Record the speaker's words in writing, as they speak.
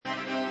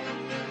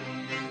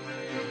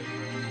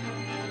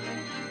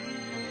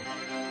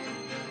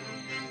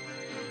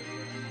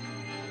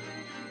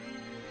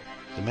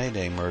The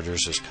Mayday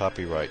Murders is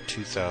copyright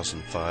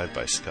 2005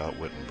 by Scott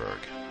Wittenberg.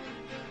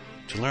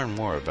 To learn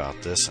more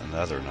about this and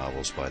other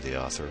novels by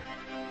the author,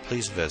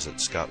 please visit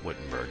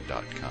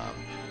scottwittenberg.com.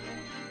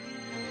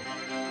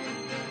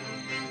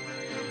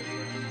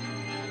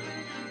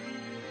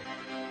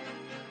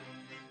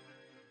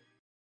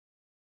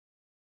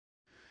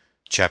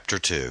 Chapter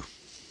 2.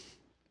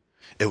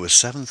 It was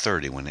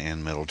 7:30 when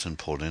Ann Middleton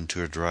pulled into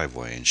her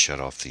driveway and shut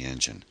off the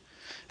engine.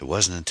 It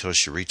wasn't until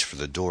she reached for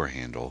the door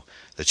handle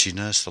that she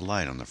noticed the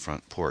light on the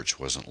front porch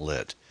wasn't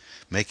lit,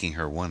 making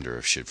her wonder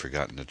if she had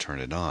forgotten to turn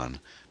it on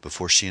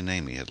before she and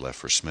Amy had left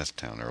for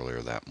Smithtown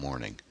earlier that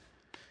morning.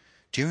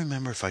 "Do you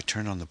remember if I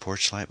turned on the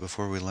porch light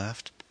before we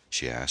left?"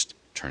 she asked,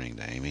 turning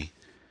to Amy.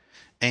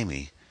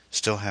 Amy,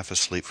 still half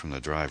asleep from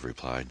the drive,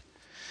 replied,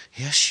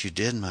 "Yes, you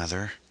did,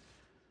 Mother."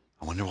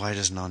 "I wonder why it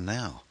isn't on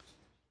now."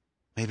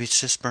 "Maybe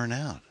it's just burnt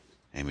out,"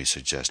 Amy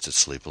suggested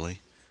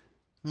sleepily.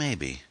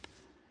 "Maybe."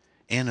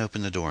 Ann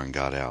opened the door and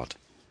got out.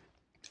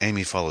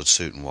 Amy followed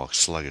suit and walked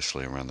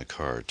sluggishly around the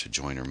car to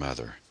join her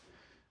mother.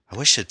 "I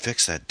wish they'd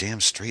fix that damn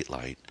street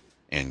light,"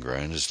 Ann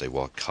groaned as they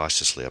walked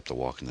cautiously up the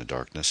walk in the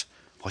darkness.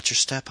 "Watch your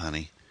step,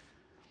 honey."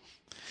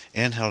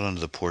 Ann held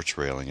onto the porch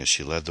railing as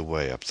she led the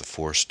way up the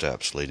 4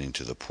 steps leading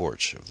to the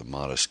porch of the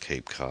modest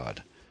Cape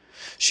Cod.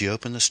 She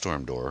opened the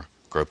storm door,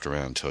 groped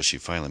around until she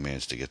finally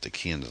managed to get the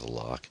key into the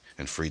lock,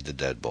 and freed the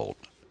deadbolt.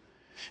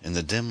 In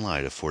the dim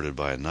light afforded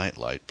by a night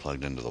light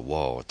plugged into the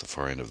wall at the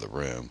far end of the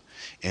room,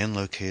 Ann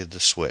located the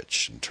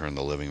switch and turned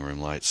the living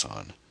room lights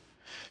on.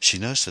 She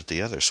noticed that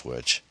the other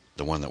switch,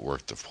 the one that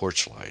worked the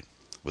porch light,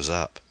 was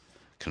up,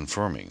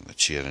 confirming that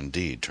she had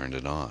indeed turned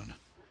it on.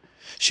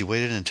 She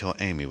waited until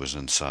Amy was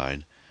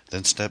inside,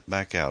 then stepped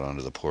back out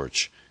onto the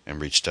porch and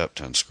reached up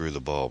to unscrew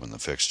the bulb in the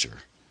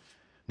fixture.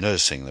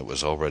 Noticing that it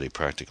was already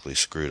practically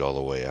screwed all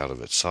the way out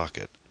of its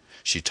socket,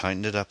 she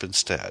tightened it up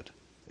instead.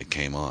 It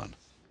came on.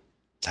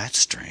 "That's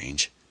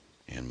strange,"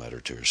 Ann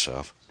muttered to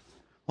herself.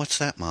 "What's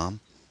that,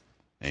 Mom?"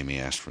 Amy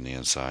asked from the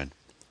inside.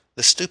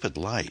 "The stupid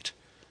light.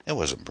 It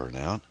wasn't burnt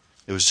out.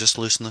 It was just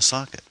loose in the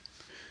socket."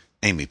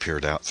 Amy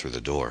peered out through the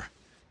door.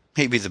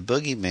 "Maybe the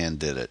boogeyman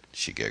did it,"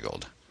 she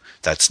giggled.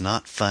 "That's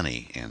not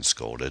funny," Ann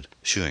scolded,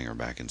 shooing her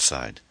back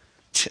inside.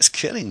 "Just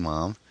kidding,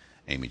 Mom,"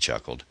 Amy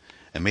chuckled,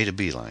 and made a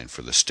beeline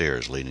for the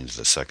stairs leading to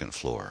the second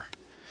floor.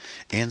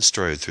 Ann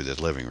strode through the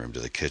living room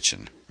to the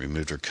kitchen,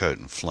 removed her coat,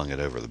 and flung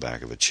it over the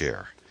back of a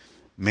chair.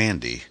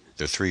 Mandy,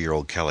 their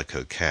 3-year-old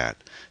calico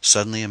cat,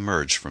 suddenly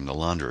emerged from the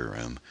laundry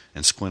room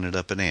and squinted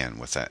up at Ann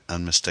with that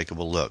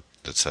unmistakable look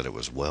that said it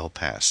was well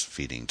past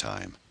feeding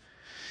time.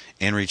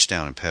 Ann reached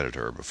down and petted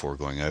her before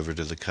going over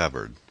to the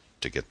cupboard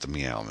to get the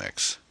meow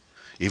mix.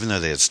 Even though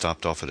they had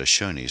stopped off at a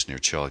Shoney's near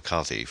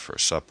Chillicothe for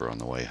supper on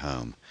the way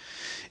home,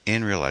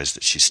 Ann realized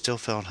that she still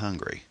felt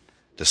hungry.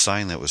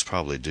 Deciding that it was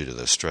probably due to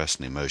the stress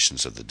and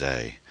emotions of the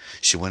day,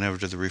 she went over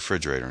to the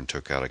refrigerator and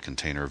took out a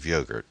container of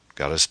yogurt,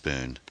 got a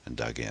spoon, and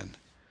dug in.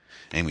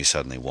 Amy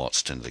suddenly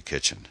waltzed into the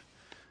kitchen.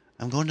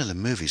 "I'm going to the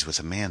movies with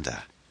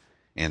Amanda."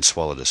 Ann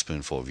swallowed a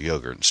spoonful of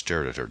yogurt and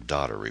stared at her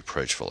daughter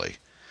reproachfully.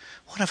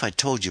 "What have I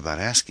told you about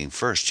asking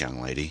first,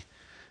 young lady?"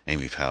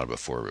 Amy pouted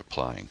before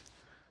replying.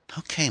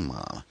 "Okay,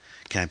 Mom.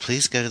 Can I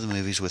please go to the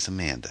movies with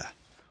Amanda?"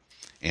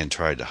 Ann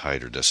tried to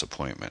hide her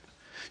disappointment.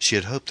 She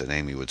had hoped that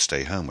Amy would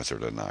stay home with her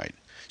tonight.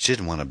 She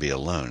didn't want to be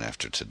alone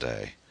after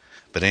today.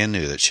 But Ann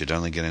knew that she'd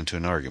only get into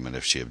an argument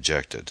if she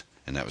objected,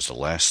 and that was the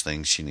last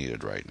thing she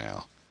needed right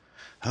now.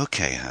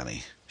 "Okay,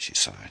 honey," she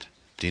sighed.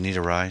 "Do you need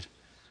a ride?"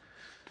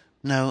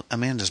 "No,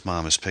 Amanda's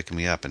mom is picking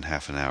me up in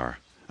half an hour.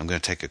 I'm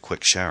going to take a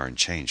quick shower and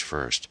change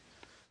first."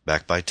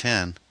 "Back by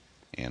 10,"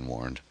 Ann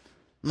warned.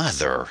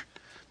 "Mother!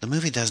 The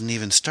movie doesn't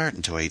even start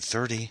until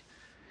 8:30.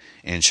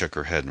 Ann shook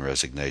her head in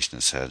resignation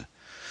and said,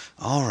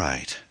 "All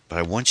right, but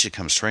I want you to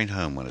come straight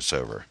home when it's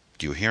over.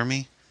 Do you hear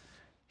me?"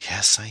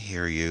 "Yes, I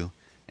hear you,"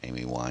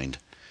 Amy whined.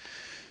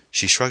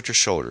 She shrugged her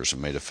shoulders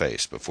and made a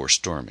face before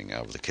storming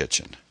out of the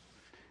kitchen.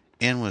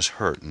 Ann was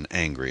hurt and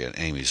angry at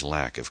Amy's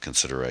lack of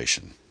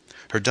consideration.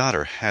 Her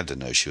daughter had to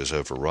know she was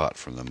overwrought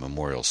from the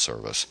memorial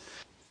service,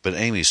 but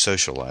Amy's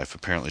social life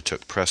apparently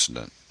took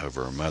precedent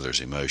over her mother's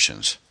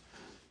emotions.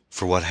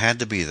 For what had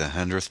to be the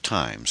 100th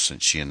time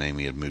since she and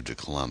Amy had moved to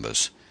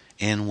Columbus,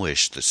 Ann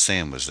wished that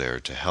Sam was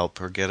there to help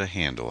her get a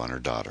handle on her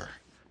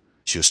daughter.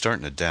 She was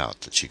starting to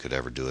doubt that she could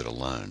ever do it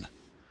alone.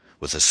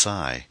 With a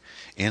sigh,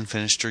 Ann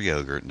finished her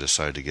yogurt and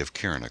decided to give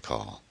Karen a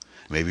call.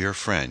 Maybe her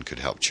friend could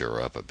help cheer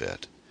her up a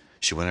bit.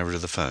 She went over to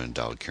the phone and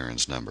dialed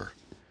Karen's number.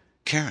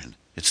 "Karen,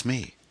 it's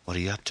me. What are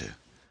you up to?"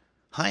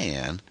 "Hi,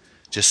 Ann.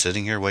 Just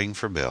sitting here waiting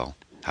for Bill.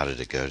 How did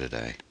it go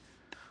today?"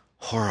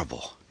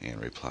 "Horrible," Ann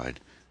replied.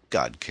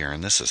 "God,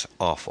 Karen, this is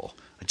awful.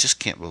 I just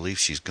can't believe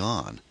she's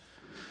gone."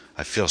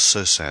 "I feel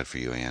so sad for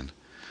you, Ann.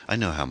 I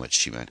know how much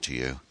she meant to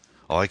you.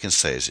 All I can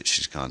say is that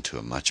she's gone to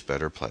a much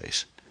better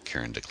place,"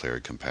 Karen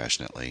declared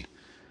compassionately.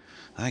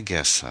 "I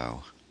guess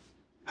so."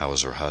 "How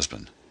was her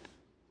husband?"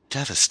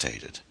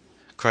 "Devastated.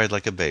 Cried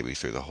like a baby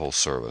through the whole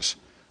service.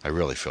 I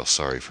really feel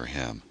sorry for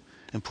him.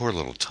 And poor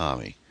little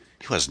Tommy.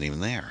 He wasn't even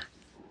there."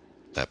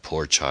 "That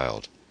poor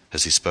child.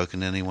 Has he spoken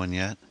to anyone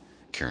yet?"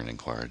 Karen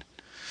inquired.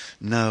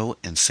 No,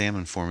 and Sam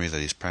informed me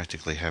that he's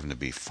practically having to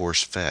be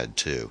force-fed,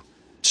 too.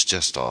 It's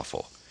just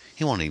awful.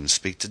 He won't even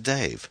speak to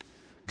Dave.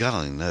 God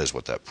only knows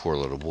what that poor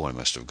little boy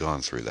must have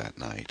gone through that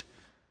night.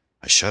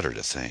 I shudder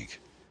to think.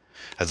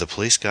 Have the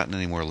police gotten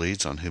any more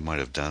leads on who might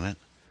have done it?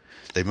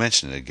 They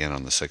mentioned it again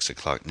on the 6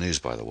 o'clock news,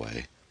 by the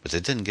way, but they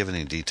didn't give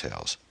any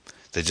details.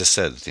 They just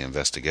said that the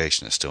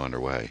investigation is still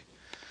underway.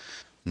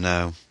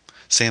 No.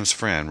 Sam's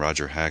friend,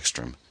 Roger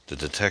Hagstrom, the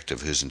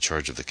detective who's in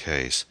charge of the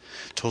case,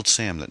 told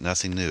Sam that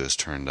nothing new has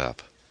turned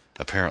up.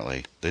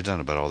 Apparently, they've done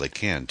about all they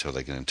can until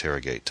they can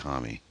interrogate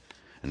Tommy,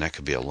 and that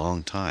could be a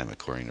long time,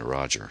 according to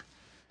Roger.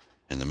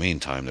 In the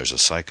meantime, there's a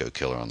psycho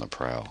killer on the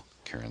prowl,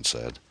 Karen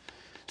said.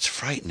 It's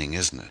frightening,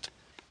 isn't it?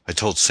 I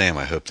told Sam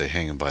I hope they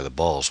hang him by the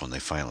balls when they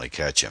finally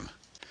catch him.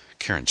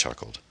 Karen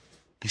chuckled.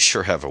 You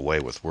sure have a way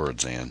with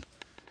words, Anne.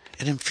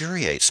 It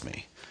infuriates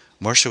me.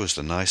 Marcia was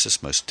the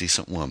nicest, most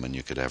decent woman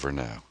you could ever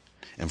know.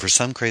 And for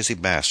some crazy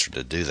bastard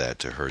to do that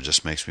to her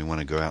just makes me want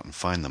to go out and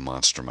find the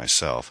monster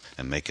myself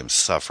and make him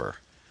suffer.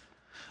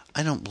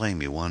 I don't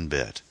blame you one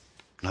bit.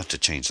 Not to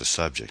change the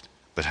subject,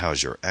 but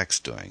how's your ex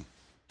doing?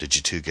 Did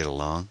you two get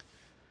along?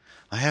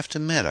 I have to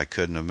admit I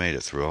couldn't have made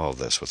it through all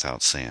this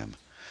without Sam.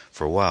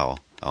 For a while,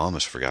 I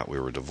almost forgot we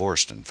were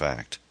divorced, in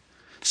fact.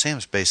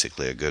 Sam's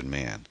basically a good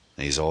man,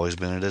 and he's always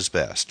been at his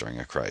best during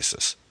a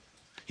crisis.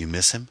 You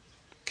miss him?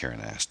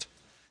 Karen asked.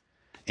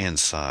 Anne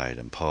sighed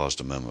and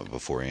paused a moment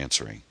before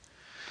answering.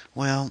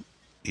 Well,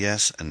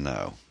 yes and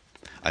no.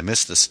 I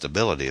miss the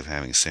stability of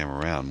having Sam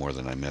around more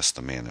than I miss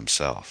the man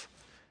himself.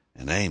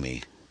 And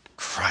Amy,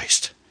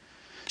 Christ,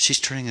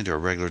 she's turning into a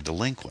regular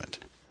delinquent.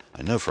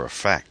 I know for a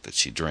fact that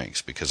she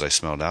drinks because I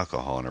smelled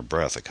alcohol in her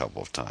breath a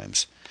couple of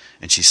times,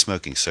 and she's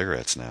smoking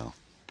cigarettes now.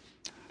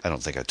 I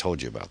don't think I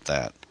told you about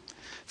that.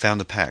 Found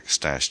a pack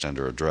stashed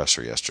under her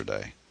dresser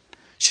yesterday.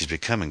 She's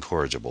become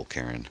incorrigible,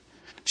 Karen.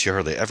 She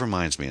hardly ever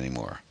minds me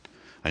anymore.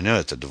 I know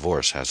that the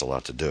divorce has a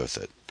lot to do with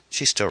it.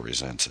 She still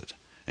resents it,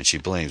 and she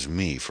blames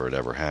me for it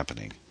ever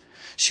happening.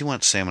 She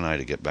wants Sam and I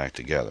to get back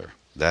together.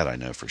 That I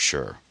know for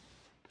sure.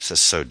 This is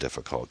so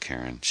difficult,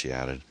 Karen, she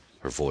added,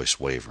 her voice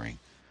wavering.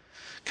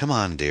 Come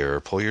on, dear,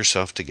 pull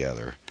yourself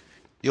together.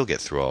 You'll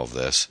get through all of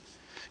this.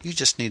 You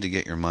just need to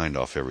get your mind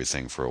off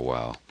everything for a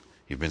while.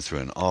 You've been through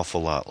an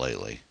awful lot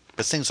lately,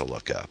 but things will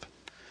look up.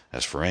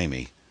 As for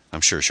Amy,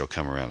 I'm sure she'll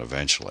come around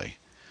eventually.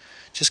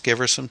 Just give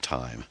her some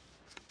time.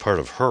 Part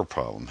of her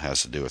problem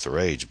has to do with her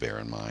age, bear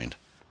in mind.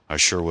 I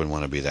sure wouldn't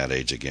want to be that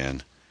age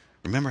again.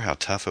 Remember how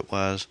tough it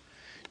was?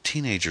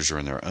 Teenagers are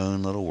in their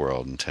own little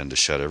world and tend to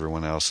shut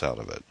everyone else out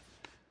of it.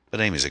 But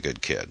Amy's a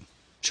good kid.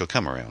 She'll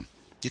come around.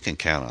 You can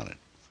count on it.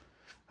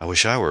 I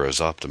wish I were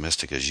as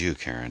optimistic as you,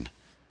 Karen.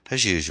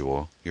 As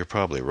usual, you're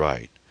probably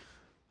right.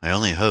 I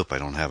only hope I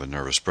don't have a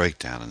nervous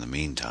breakdown in the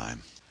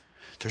meantime.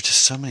 There are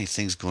just so many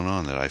things going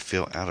on that I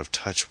feel out of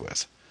touch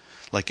with.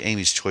 Like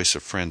Amy's choice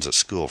of friends at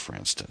school, for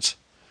instance.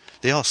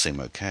 They all seem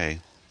okay,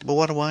 but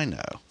what do I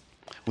know?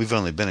 We've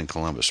only been in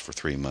Columbus for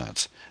 3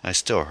 months, and I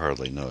still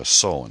hardly know a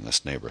soul in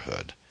this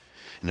neighborhood.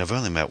 And I've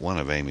only met one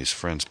of Amy's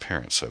friend's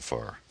parents so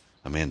far,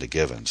 Amanda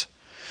Givens.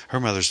 Her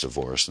mother's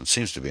divorced and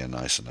seems to be a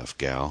nice enough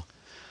gal,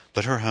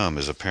 but her home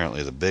is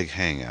apparently the big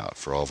hangout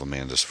for all of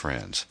Amanda's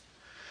friends.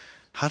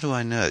 How do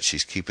I know that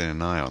she's keeping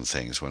an eye on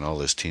things when all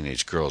those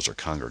teenage girls are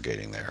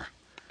congregating there?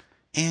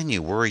 Anne,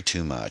 you worry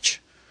too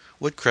much.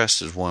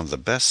 Woodcrest is one of the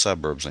best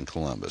suburbs in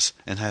Columbus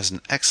and has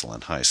an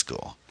excellent high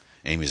school.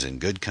 Amy's in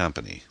good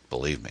company,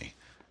 believe me.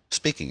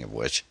 Speaking of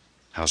which,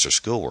 how's her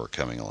schoolwork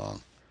coming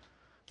along?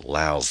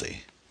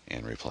 Lousy,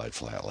 Anne replied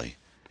flatly,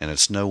 and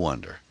it's no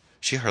wonder.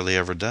 She hardly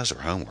ever does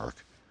her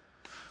homework.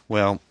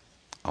 Well,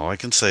 all I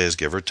can say is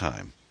give her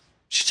time.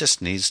 She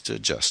just needs to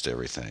adjust to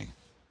everything.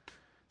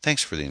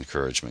 Thanks for the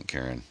encouragement,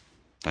 Karen.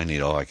 I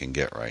need all I can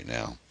get right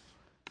now.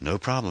 No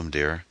problem,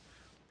 dear.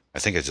 I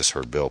think I just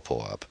heard Bill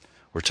pull up.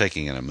 We're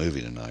taking in a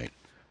movie tonight.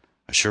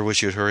 I sure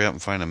wish you'd hurry up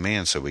and find a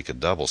man so we could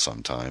double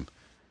sometime.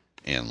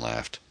 Anne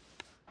laughed.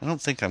 I don't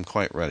think I'm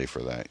quite ready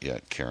for that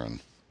yet,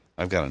 Karen.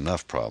 I've got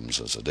enough problems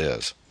as it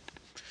is.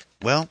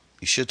 Well,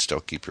 you should still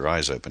keep your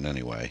eyes open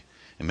anyway.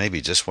 It may be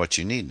just what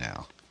you need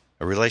now.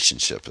 A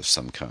relationship of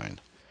some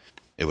kind.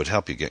 It would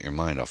help you get your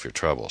mind off your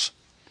troubles.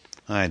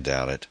 I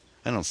doubt it.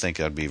 I don't think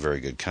I'd be very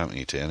good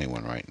company to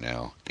anyone right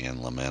now,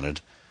 Anne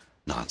lamented.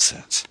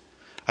 Nonsense.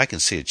 I can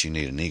see that you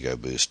need an ego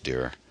boost,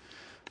 dear.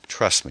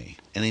 Trust me,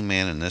 any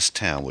man in this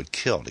town would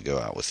kill to go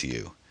out with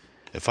you.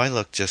 If I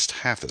looked just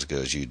half as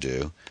good as you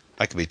do,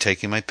 I could be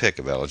taking my pick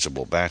of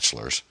eligible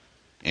bachelors.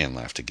 Anne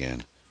laughed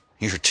again.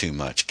 You're too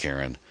much,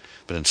 Karen.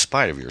 But in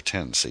spite of your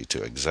tendency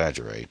to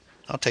exaggerate,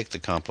 I'll take the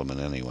compliment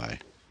anyway.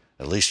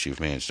 At least you've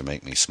managed to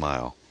make me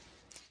smile.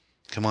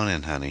 Come on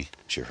in, honey,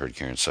 she heard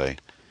Karen say.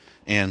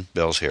 Anne,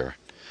 Bill's here.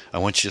 I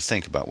want you to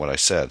think about what I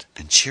said,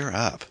 and cheer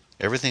up.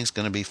 Everything's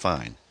going to be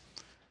fine.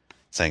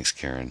 Thanks,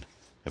 Karen.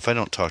 If I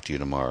don't talk to you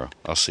tomorrow,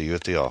 I'll see you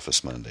at the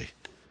office Monday.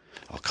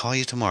 I'll call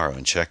you tomorrow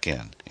and check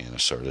in, Anne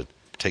asserted.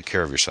 Take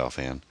care of yourself,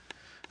 Anne.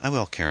 I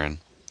will, Karen.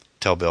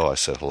 Tell Bill I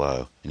said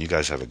hello, and you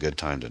guys have a good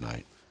time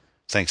tonight.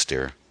 Thanks,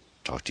 dear.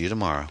 Talk to you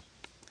tomorrow.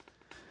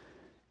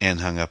 Anne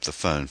hung up the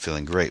phone,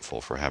 feeling grateful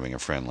for having a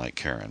friend like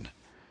Karen.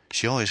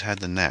 She always had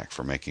the knack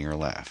for making her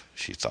laugh,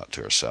 she thought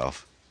to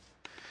herself.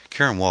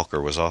 Karen Walker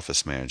was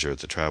office manager at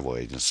the travel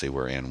agency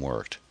where Anne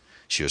worked.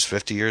 She was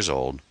 50 years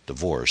old,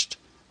 divorced,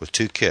 with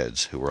 2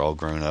 kids who were all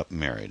grown up and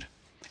married.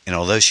 And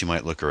although she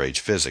might look her age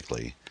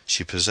physically,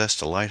 she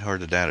possessed a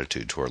light-hearted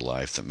attitude toward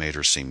life that made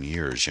her seem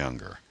years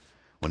younger.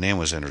 When Anne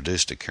was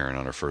introduced to Karen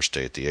on her first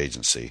day at the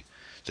agency,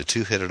 the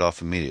two hit it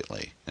off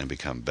immediately and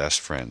became best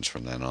friends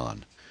from then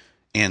on.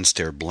 Anne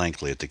stared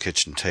blankly at the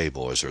kitchen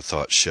table as her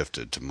thoughts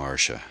shifted to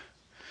Marcia.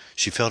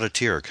 She felt a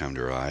tear come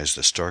to her eyes.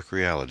 The stark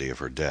reality of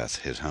her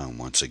death hit home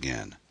once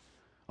again.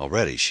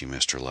 Already she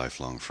missed her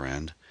lifelong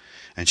friend,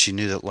 and she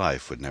knew that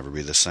life would never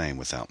be the same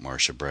without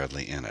Marcia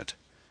Bradley in it.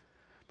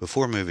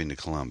 Before moving to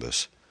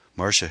Columbus,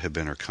 Marcia had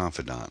been her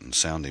confidant and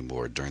sounding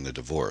board during the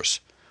divorce,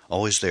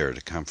 always there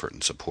to comfort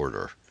and support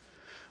her.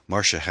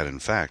 Marcia had in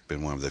fact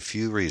been one of the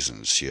few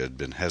reasons she had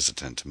been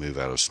hesitant to move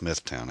out of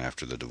Smithtown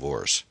after the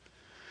divorce.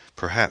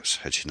 Perhaps,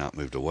 had she not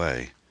moved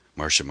away,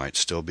 Marcia might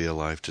still be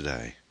alive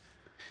today.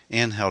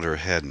 Anne held her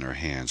head in her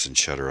hands and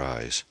shut her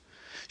eyes.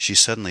 She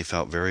suddenly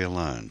felt very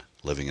alone,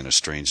 living in a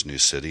strange new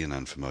city and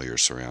unfamiliar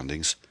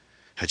surroundings.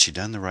 Had she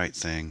done the right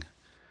thing?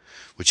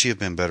 Would she have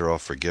been better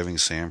off forgiving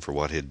Sam for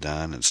what he had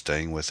done and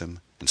staying with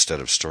him, instead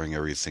of stirring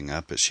everything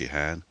up as she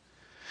had?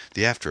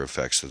 The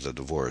after-effects of the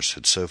divorce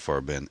had so far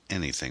been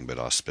anything but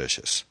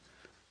auspicious.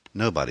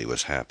 Nobody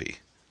was happy.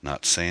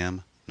 Not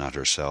Sam, not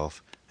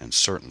herself, and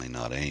certainly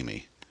not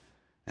Amy.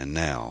 And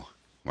now,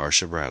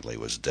 Marcia Bradley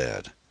was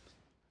dead.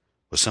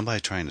 Was somebody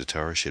trying to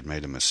tell her she had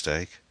made a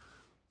mistake?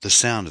 The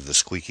sound of the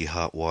squeaky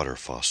hot water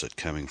faucet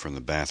coming from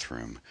the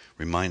bathroom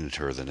reminded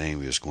her that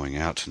Amy was going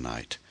out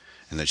tonight,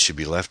 and that she'd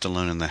be left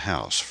alone in the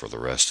house for the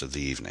rest of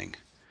the evening.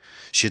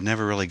 She had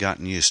never really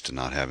gotten used to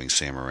not having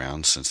Sam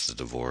around since the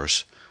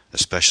divorce,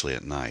 especially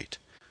at night,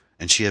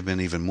 and she had been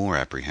even more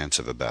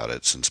apprehensive about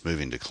it since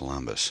moving to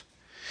Columbus.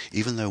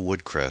 Even though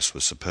Woodcrest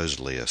was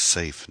supposedly a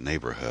safe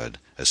neighborhood,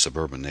 as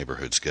suburban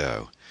neighborhoods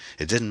go,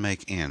 it didn't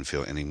make Anne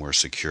feel any more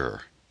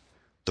secure.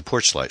 The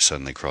porch light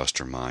suddenly crossed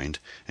her mind,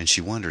 and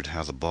she wondered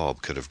how the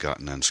bulb could have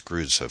gotten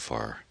unscrewed so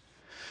far.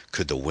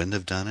 Could the wind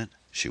have done it?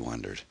 She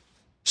wondered.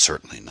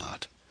 Certainly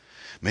not.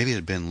 Maybe it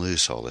had been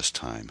loose all this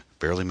time,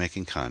 barely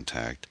making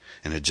contact,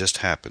 and had just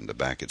happened to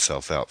back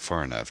itself out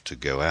far enough to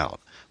go out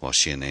while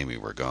she and Amy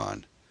were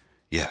gone.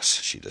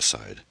 Yes, she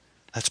decided.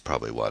 That's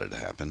probably what had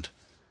happened.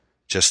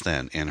 Just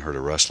then Anne heard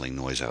a rustling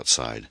noise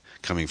outside,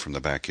 coming from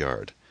the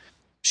backyard.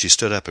 She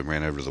stood up and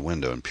ran over to the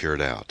window and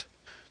peered out.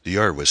 The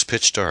yard was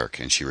pitch dark,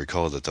 and she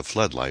recalled that the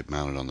floodlight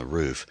mounted on the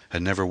roof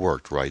had never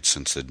worked right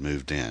since they'd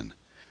moved in.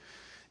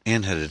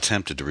 Anne had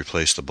attempted to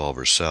replace the bulb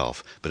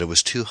herself, but it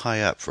was too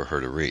high up for her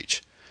to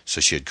reach,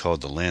 so she had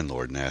called the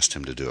landlord and asked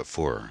him to do it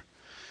for her.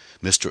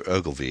 Mr.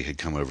 Ogilvy had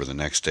come over the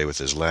next day with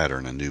his ladder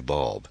and a new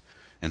bulb,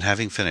 and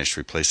having finished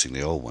replacing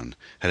the old one,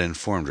 had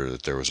informed her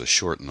that there was a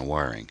short in the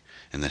wiring,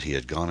 and that he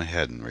had gone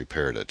ahead and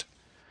repaired it.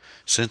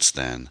 Since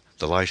then,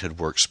 the light had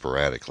worked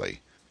sporadically,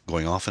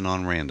 going off and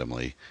on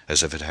randomly,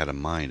 as if it had a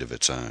mind of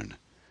its own.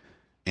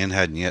 Anne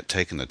hadn't yet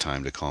taken the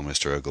time to call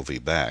Mr. Ogilvy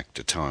back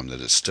to tell him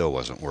that it still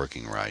wasn't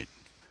working right.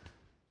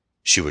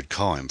 She would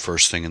call him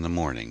first thing in the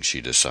morning, she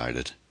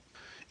decided.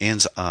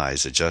 Anne's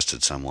eyes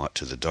adjusted somewhat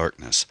to the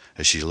darkness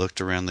as she looked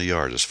around the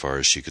yard as far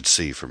as she could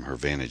see from her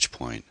vantage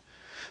point.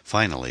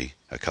 Finally,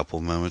 a couple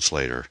of moments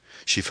later,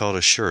 she felt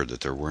assured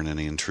that there weren't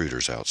any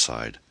intruders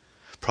outside.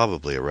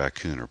 Probably a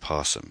raccoon or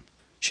possum,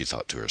 she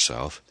thought to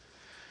herself.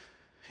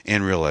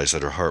 Anne realized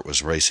that her heart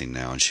was racing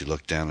now, and she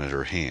looked down at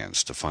her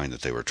hands to find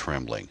that they were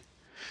trembling.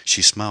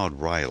 She smiled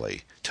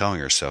wryly,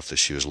 telling herself that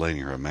she was letting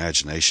her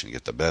imagination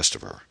get the best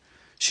of her.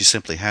 She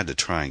simply had to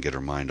try and get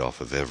her mind off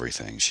of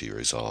everything, she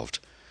resolved.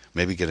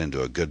 Maybe get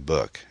into a good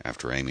book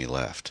after Amy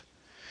left.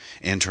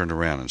 Anne turned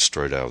around and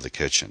strode out of the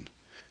kitchen.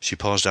 She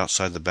paused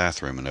outside the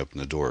bathroom and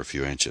opened the door a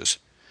few inches.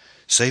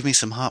 "Save me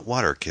some hot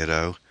water,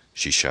 kiddo,"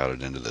 she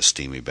shouted into the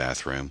steamy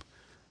bathroom.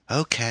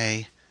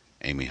 "Okay,"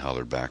 Amy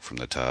hollered back from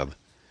the tub.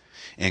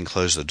 Anne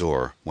closed the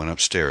door, went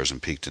upstairs,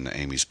 and peeked into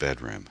Amy's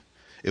bedroom.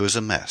 It was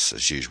a mess,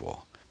 as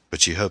usual,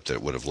 but she hoped that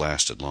it would have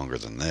lasted longer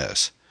than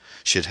this.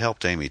 She had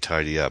helped Amy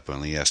tidy up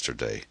only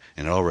yesterday,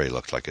 and it already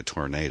looked like a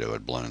tornado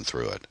had blown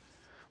through it.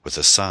 With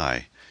a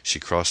sigh, she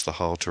crossed the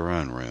hall to her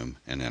own room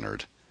and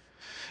entered.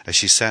 As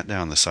she sat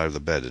down on the side of the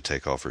bed to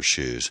take off her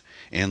shoes,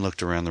 Anne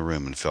looked around the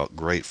room and felt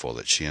grateful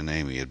that she and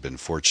Amy had been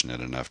fortunate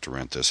enough to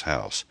rent this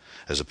house,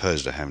 as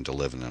opposed to having to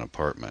live in an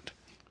apartment.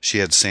 She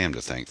had Sam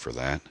to thank for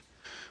that.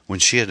 When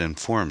she had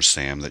informed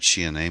Sam that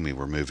she and Amy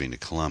were moving to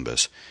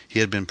Columbus, he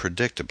had been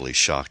predictably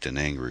shocked and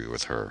angry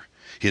with her.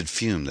 He had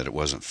fumed that it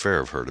wasn't fair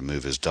of her to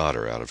move his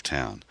daughter out of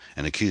town,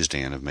 and accused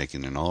Anne of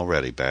making an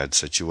already bad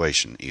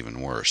situation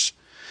even worse.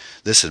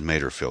 This had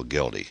made her feel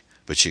guilty,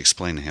 but she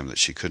explained to him that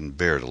she couldn't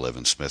bear to live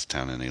in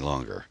Smithtown any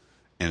longer,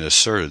 and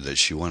asserted that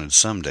she wanted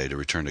someday to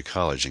return to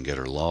college and get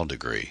her law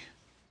degree.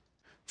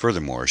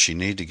 Furthermore, she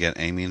needed to get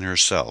Amy and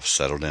herself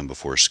settled in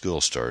before school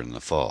started in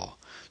the fall,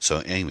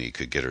 so Amy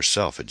could get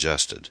herself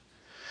adjusted.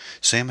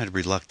 Sam had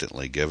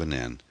reluctantly given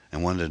in,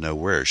 and wanted to know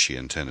where she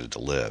intended to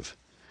live.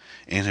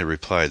 Anne had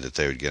replied that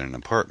they would get an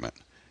apartment,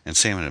 and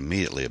Sam had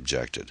immediately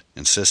objected,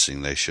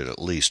 insisting they should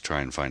at least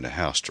try and find a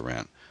house to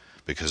rent,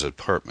 because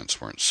apartments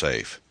weren't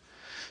safe.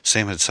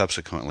 Sam had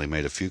subsequently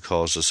made a few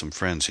calls to some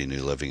friends he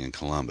knew living in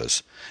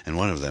Columbus, and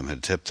one of them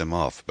had tipped them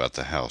off about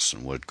the house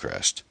in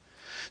Woodcrest.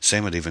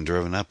 Sam had even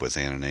driven up with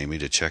Anne and Amy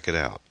to check it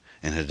out,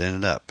 and had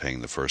ended up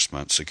paying the first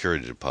month's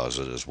security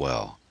deposit as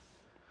well.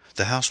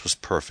 The house was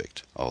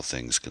perfect, all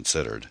things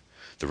considered.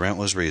 The rent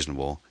was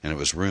reasonable, and it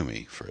was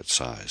roomy for its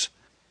size.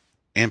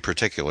 Anne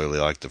particularly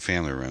liked the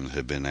family room that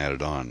had been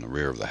added on in the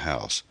rear of the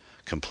house,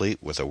 complete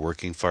with a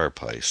working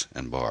fireplace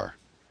and bar.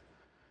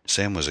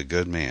 Sam was a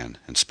good man,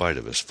 in spite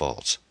of his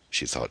faults,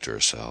 she thought to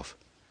herself.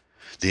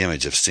 The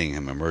image of seeing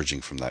him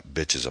emerging from that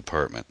bitch's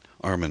apartment,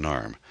 arm in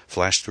arm,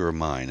 flashed through her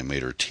mind and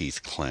made her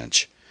teeth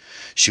clench.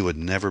 She would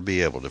never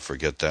be able to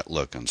forget that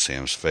look on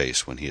Sam's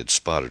face when he had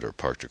spotted her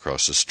parked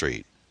across the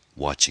street,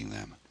 watching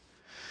them.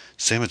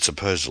 Sam had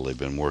supposedly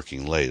been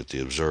working late at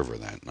the Observer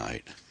that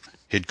night.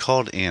 He had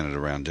called Anne at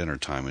around dinner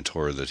time and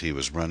told her that he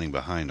was running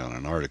behind on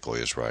an article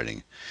he was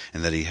writing,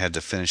 and that he had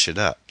to finish it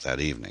up that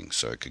evening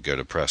so it could go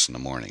to press in the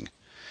morning.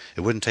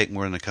 It wouldn't take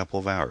more than a couple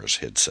of hours,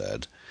 he had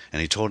said, and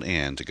he told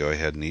Anne to go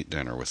ahead and eat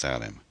dinner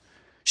without him.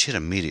 She had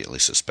immediately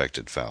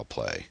suspected foul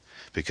play,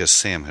 because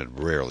Sam had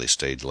rarely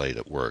stayed late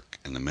at work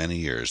in the many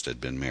years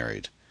they'd been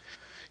married.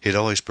 He had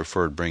always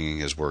preferred bringing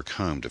his work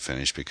home to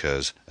finish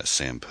because, as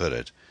Sam put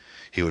it,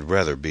 he would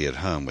rather be at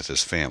home with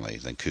his family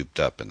than cooped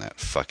up in that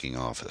fucking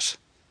office.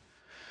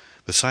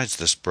 Besides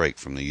this break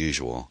from the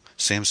usual,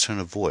 Sam's tone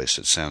of voice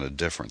had sounded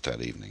different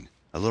that evening,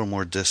 a little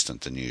more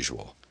distant than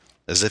usual,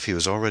 as if he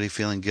was already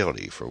feeling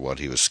guilty for what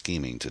he was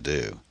scheming to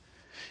do.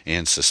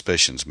 Anne's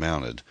suspicions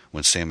mounted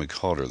when Sam had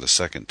called her the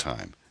second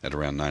time, at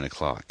around 9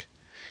 o'clock.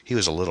 He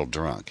was a little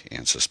drunk,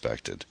 Anne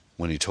suspected,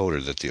 when he told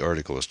her that the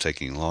article was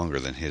taking longer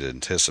than he had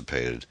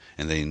anticipated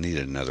and that he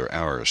needed another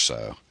hour or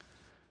so.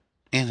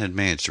 Anne had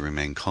managed to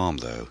remain calm,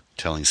 though,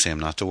 telling Sam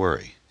not to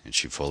worry, and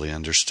she fully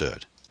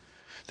understood.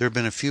 There had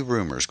been a few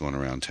rumors going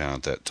around town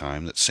at that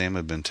time that Sam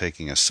had been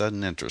taking a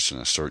sudden interest in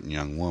a certain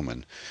young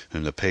woman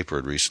whom the paper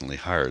had recently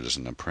hired as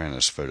an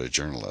apprentice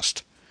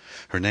photojournalist.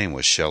 Her name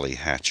was Shelley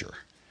Hatcher.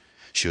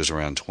 She was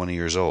around 20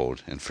 years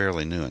old and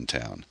fairly new in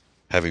town,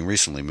 having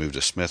recently moved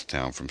to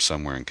Smithtown from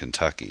somewhere in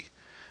Kentucky.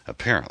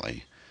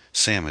 Apparently,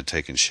 Sam had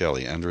taken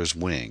Shelley under his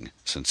wing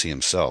since he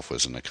himself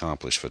was an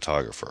accomplished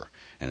photographer,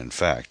 and in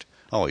fact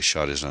always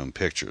shot his own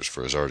pictures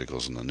for his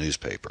articles in the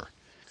newspaper.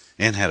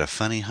 Anne had a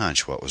funny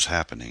hunch what was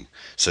happening,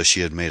 so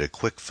she had made a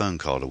quick phone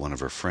call to one of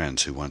her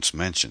friends who once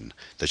mentioned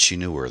that she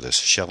knew where this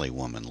Shelley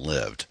woman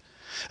lived.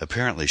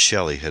 Apparently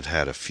Shelley had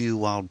had a few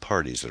wild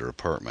parties at her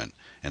apartment,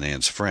 and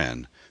Anne's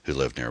friend, who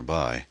lived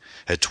nearby,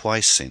 had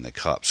twice seen the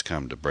cops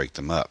come to break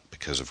them up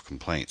because of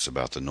complaints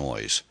about the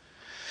noise.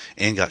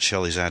 Anne got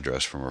Shelley's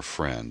address from her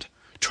friend,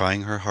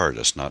 trying her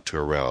hardest not to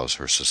arouse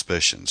her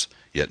suspicions,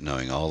 yet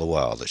knowing all the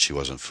while that she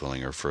wasn't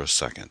fooling her for a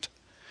second.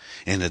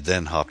 Anne had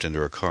then hopped into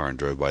her car and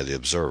drove by the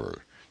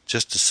Observer,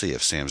 just to see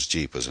if Sam's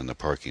Jeep was in the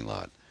parking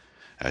lot.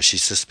 As she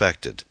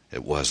suspected,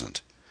 it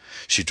wasn't.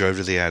 She drove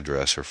to the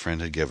address her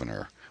friend had given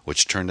her,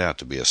 which turned out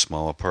to be a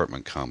small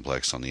apartment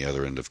complex on the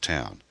other end of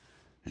town.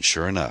 And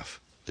sure enough,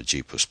 the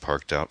Jeep was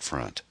parked out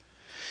front.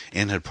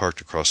 Anne had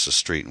parked across the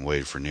street and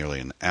waited for nearly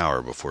an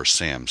hour before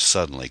Sam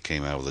suddenly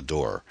came out of the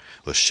door,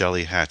 with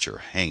Shelley Hatcher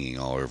hanging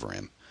all over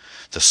him.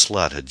 The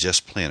slut had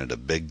just planted a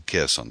big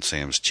kiss on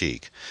Sam's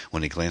cheek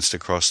when he glanced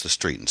across the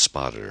street and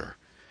spotted her.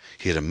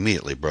 He had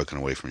immediately broken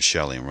away from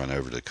Shelley and run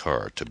over to the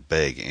car to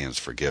beg Anne's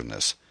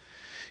forgiveness.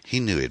 He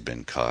knew he had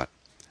been caught,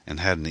 and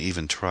hadn't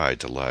even tried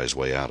to lie his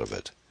way out of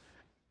it.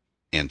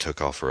 Anne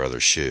took off her other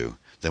shoe,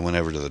 then went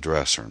over to the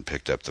dresser and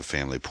picked up the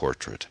family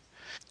portrait.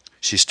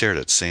 She stared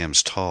at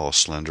Sam's tall,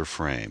 slender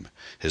frame,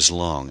 his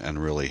long,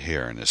 unruly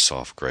hair, and his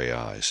soft gray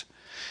eyes.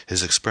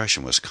 His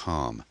expression was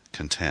calm,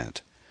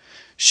 content.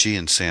 She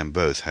and Sam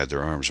both had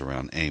their arms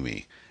around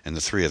Amy, and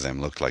the three of them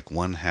looked like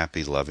one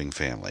happy, loving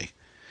family.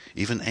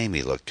 Even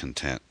Amy looked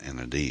content and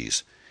at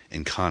ease,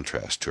 in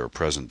contrast to her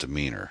present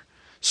demeanor,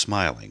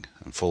 smiling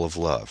and full of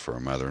love for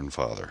her mother and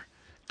father.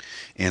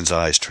 Anne's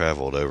eyes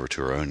traveled over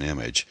to her own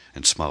image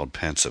and smiled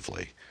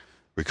pensively,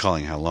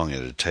 recalling how long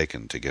it had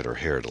taken to get her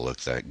hair to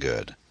look that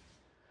good.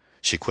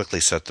 She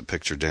quickly set the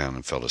picture down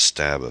and felt a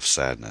stab of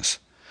sadness.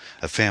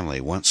 A family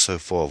once so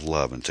full of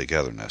love and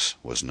togetherness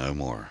was no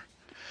more.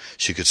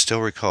 She could still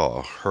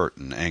recall how hurt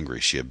and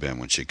angry she had been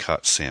when she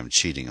caught Sam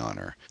cheating on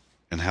her,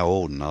 and how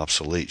old and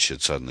obsolete she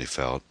had suddenly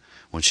felt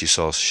when she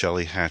saw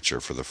Shelley Hatcher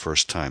for the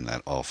first time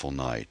that awful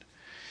night.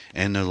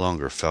 Anne no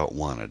longer felt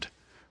wanted.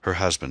 Her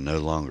husband no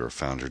longer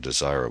found her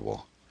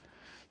desirable.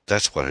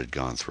 That's what had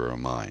gone through her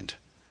mind.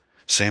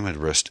 Sam had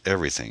risked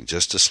everything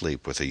just to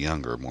sleep with a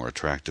younger, more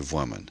attractive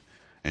woman,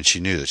 and she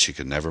knew that she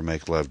could never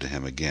make love to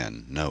him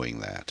again, knowing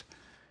that.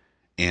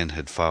 Anne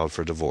had filed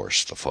for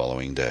divorce the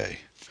following day.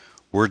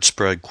 Word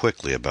spread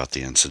quickly about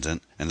the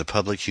incident, and the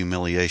public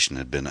humiliation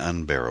had been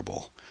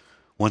unbearable.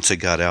 Once it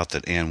got out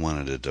that Anne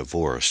wanted a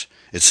divorce,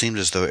 it seemed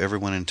as though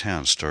everyone in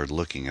town started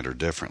looking at her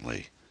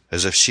differently,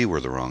 as if she were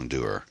the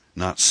wrongdoer,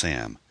 Not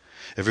Sam.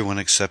 Everyone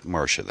except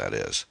Marcia, that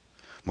is.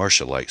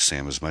 Marcia liked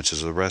Sam as much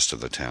as the rest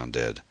of the town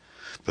did.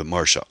 But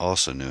Marcia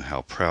also knew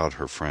how proud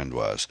her friend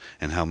was,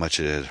 and how much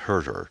it had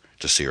hurt her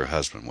to see her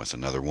husband with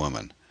another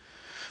woman.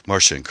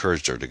 Marcia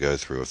encouraged her to go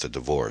through with the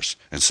divorce,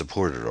 and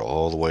supported her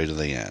all the way to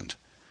the end.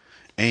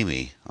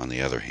 Amy, on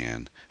the other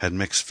hand, had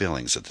mixed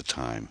feelings at the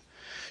time.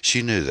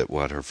 She knew that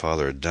what her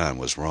father had done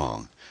was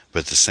wrong, but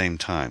at the same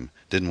time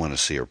didn't want to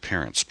see her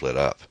parents split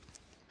up.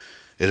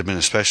 It had been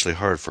especially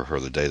hard for her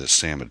the day that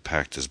Sam had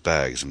packed his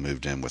bags and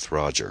moved in with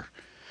Roger.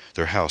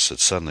 Their house had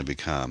suddenly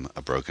become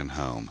a broken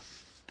home.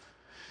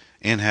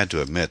 Anne had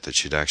to admit that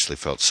she'd actually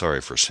felt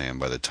sorry for Sam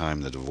by the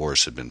time the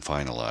divorce had been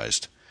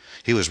finalized.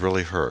 He was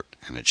really hurt,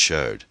 and it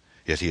showed,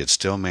 yet he had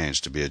still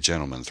managed to be a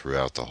gentleman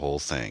throughout the whole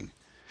thing.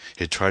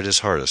 He had tried his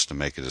hardest to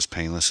make it as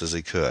painless as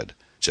he could,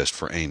 just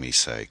for Amy's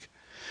sake.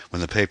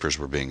 When the papers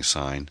were being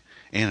signed,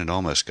 Anne had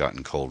almost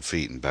gotten cold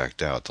feet and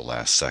backed out at the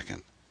last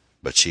second.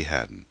 But she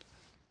hadn't.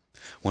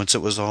 Once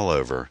it was all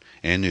over,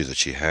 Anne knew that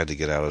she had to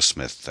get out of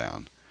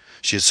Smithtown.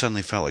 She had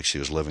suddenly felt like she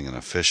was living in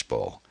a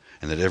fishbowl,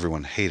 and that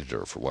everyone hated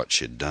her for what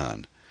she had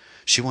done.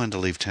 She wanted to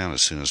leave town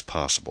as soon as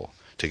possible,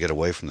 to get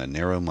away from the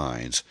narrow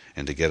minds,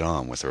 and to get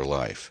on with her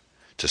life,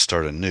 to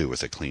start anew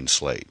with a clean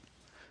slate.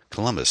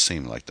 Columbus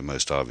seemed like the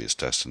most obvious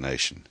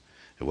destination.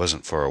 It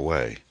wasn't far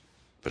away,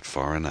 but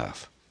far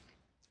enough.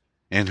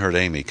 Anne heard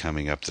Amy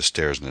coming up the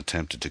stairs and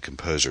attempted to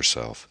compose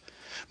herself.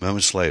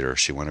 Moments later,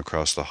 she went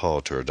across the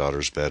hall to her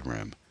daughter's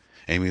bedroom.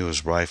 Amy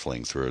was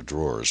rifling through her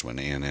drawers when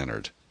Anne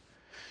entered.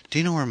 "Do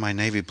you know where my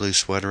navy blue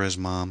sweater is,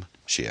 Mom?"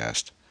 she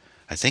asked.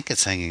 "I think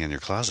it's hanging in your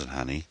closet,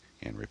 honey,"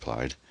 Anne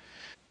replied.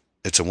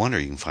 "It's a wonder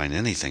you can find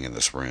anything in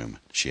this room,"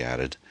 she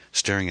added,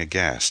 staring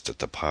aghast at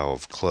the pile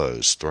of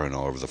clothes thrown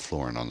all over the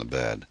floor and on the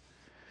bed.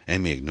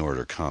 Amy ignored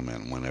her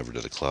comment and went over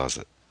to the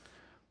closet.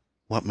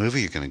 "What movie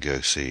are you going to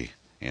go see?"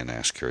 Anne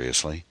asked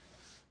curiously.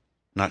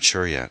 "Not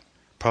sure yet.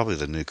 Probably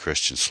the new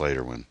Christian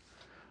Slater one.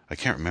 I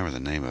can't remember the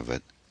name of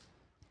it."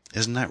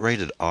 "Isn't that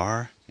rated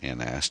R?"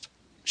 Anne asked.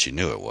 She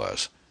knew it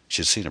was.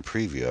 She had seen a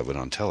preview of it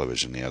on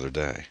television the other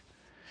day.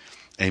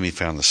 Amy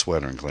found the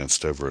sweater and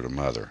glanced over at her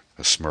mother,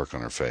 a smirk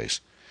on her face.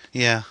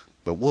 "Yeah,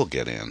 but we'll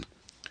get in."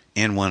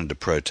 Anne wanted to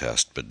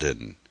protest, but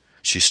didn't.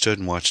 She stood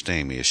and watched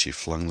Amy as she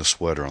flung the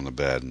sweater on the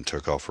bed and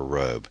took off her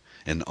robe,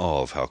 in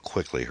awe of how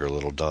quickly her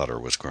little daughter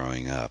was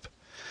growing up.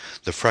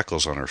 The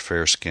freckles on her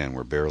fair skin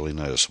were barely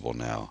noticeable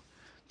now.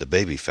 The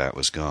baby fat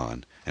was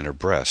gone, and her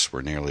breasts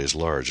were nearly as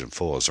large and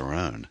full as her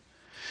own.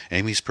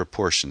 Amy's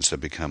proportions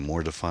had become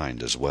more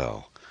defined as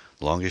well.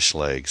 Longish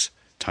legs,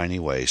 tiny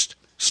waist,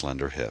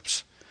 slender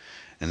hips.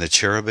 And the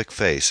cherubic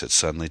face had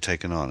suddenly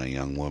taken on a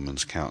young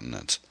woman's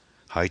countenance.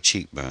 High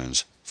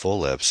cheekbones, full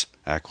lips,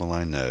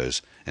 aquiline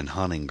nose, and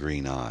haunting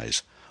green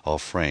eyes, all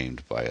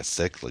framed by a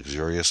thick,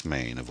 luxurious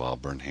mane of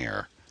auburn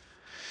hair.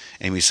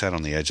 Amy sat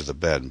on the edge of the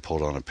bed and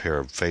pulled on a pair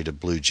of faded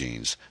blue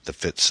jeans that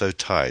fit so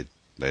tight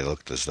they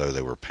looked as though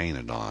they were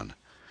painted on.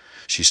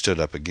 She stood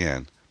up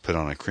again, put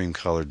on a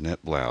cream-colored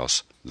knit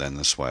blouse, then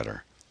the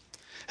sweater.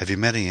 "Have you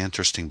met any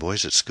interesting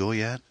boys at school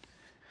yet?"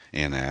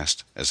 Anne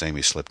asked, as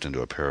Amy slipped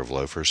into a pair of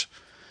loafers.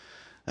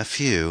 "A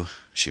few,"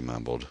 she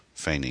mumbled,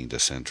 feigning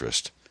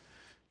disinterest.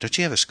 "Don't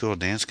you have a school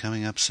dance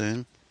coming up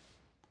soon?"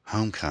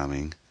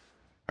 "Homecoming."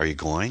 "Are you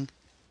going?"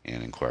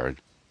 Anne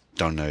inquired.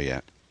 "Don't know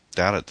yet.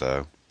 Doubt it,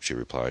 though," she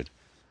replied.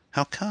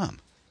 "How come?"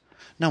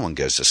 "No one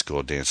goes to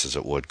school dances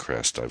at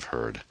Woodcrest, I've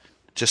heard.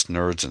 Just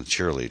nerds and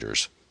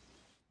cheerleaders."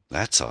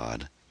 "That's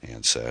odd,"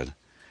 Anne said.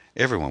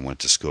 "Everyone went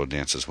to school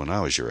dances when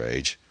I was your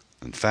age.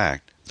 In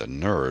fact, the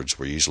nerds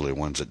were usually the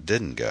ones that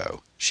didn't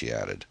go," she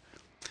added.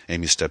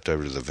 Amy stepped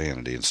over to the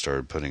vanity and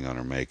started putting on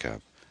her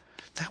makeup.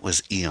 "That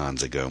was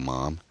eons ago,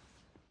 Mom."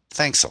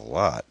 "Thanks a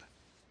lot."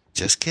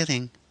 "Just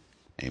kidding,"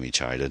 Amy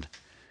chided.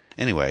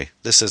 "Anyway,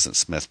 this isn't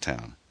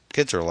Smithtown.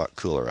 Kids are a lot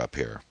cooler up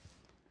here."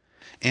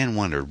 Anne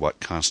wondered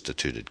what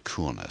constituted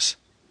coolness.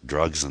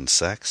 Drugs and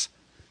sex?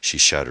 She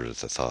shuddered at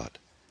the thought.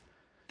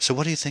 "So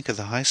what do you think of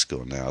the high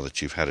school now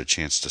that you've had a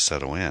chance to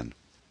settle in?"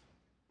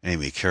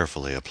 Amy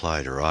carefully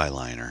applied her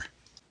eyeliner.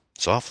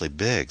 "It's awfully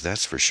big,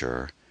 that's for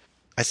sure.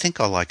 I think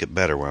I'll like it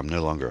better when I'm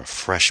no longer a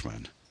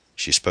freshman."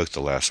 She spoke the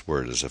last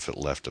word as if it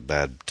left a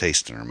bad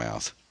taste in her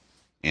mouth.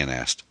 Anne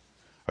asked,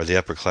 "Are the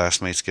upper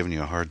classmates giving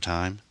you a hard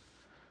time?"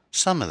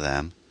 "Some of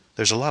them.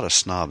 There's a lot of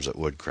snobs at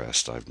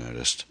Woodcrest, I've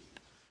noticed."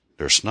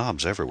 "There are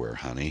snobs everywhere,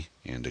 honey,"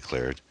 Anne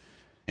declared.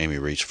 Amy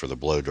reached for the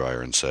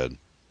blow-dryer and said,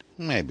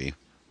 "Maybe,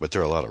 but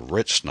there are a lot of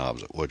rich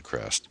snobs at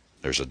Woodcrest.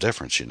 There's a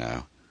difference, you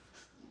know."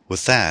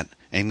 With that,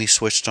 Amy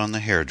switched on the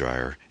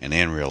hairdryer, and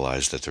Anne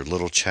realized that their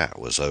little chat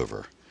was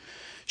over.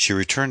 She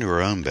returned to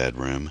her own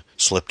bedroom,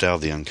 slipped out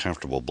of the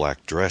uncomfortable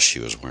black dress she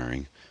was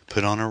wearing,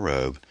 put on her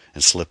robe,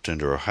 and slipped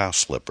into her house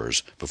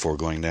slippers before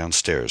going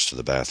downstairs to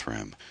the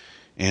bathroom.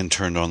 Anne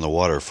turned on the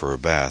water for her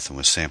bath and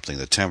was sampling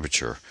the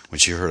temperature when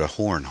she heard a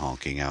horn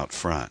honking out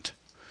front.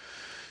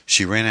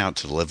 She ran out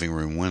to the living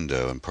room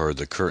window and parted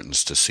the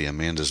curtains to see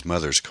Amanda's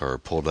mother's car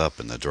pulled up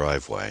in the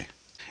driveway.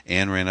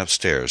 Anne ran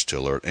upstairs to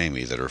alert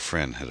Amy that her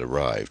friend had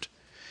arrived.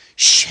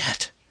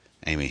 "Shit!"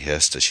 Amy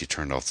hissed as she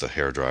turned off the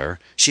hairdryer.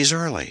 "She's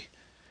early."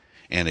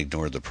 Anne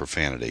ignored the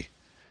profanity.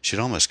 She'd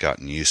almost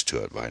gotten used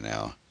to it by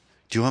now.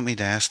 "Do you want me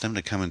to ask them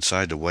to come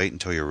inside to wait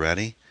until you're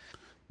ready?"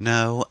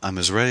 "No, I'm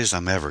as ready as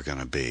I'm ever going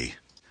to be.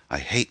 I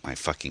hate my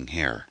fucking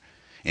hair."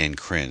 Anne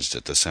cringed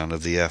at the sound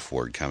of the F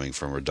word coming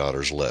from her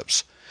daughter's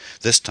lips.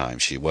 This time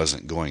she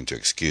wasn't going to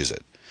excuse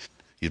it.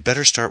 "You'd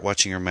better start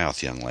watching your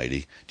mouth, young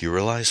lady. Do you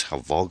realize how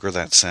vulgar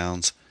that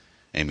sounds?"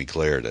 Amy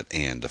glared at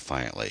Anne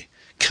defiantly.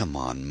 "Come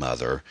on,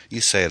 Mother.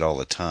 You say it all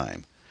the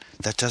time."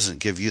 "That doesn't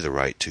give you the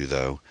right to,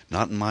 though.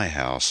 Not in my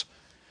house."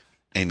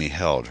 Amy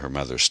held her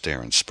mother's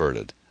stare and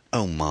spurted.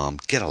 "Oh, Mom,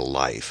 get a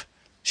life."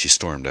 She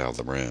stormed out of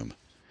the room.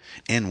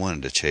 Anne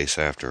wanted to chase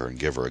after her and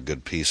give her a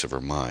good piece of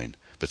her mind,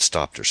 but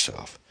stopped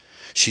herself.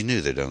 She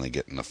knew they'd only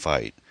get in a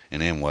fight,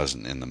 and Anne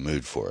wasn't in the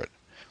mood for it.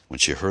 When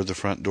she heard the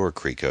front door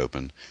creak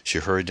open, she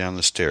hurried down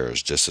the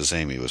stairs just as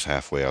Amy was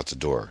halfway out the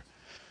door.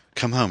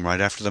 "Come home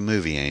right after the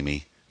movie,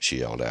 Amy," she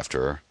yelled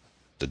after her.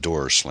 The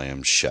door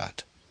slammed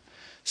shut.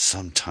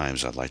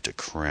 Sometimes I'd like to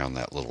crown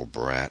that little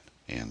brat,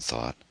 Anne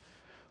thought.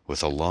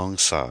 With a long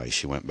sigh,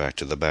 she went back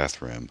to the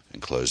bathroom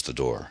and closed the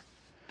door.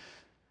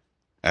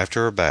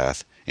 After her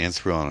bath, Anne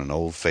threw on an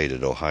old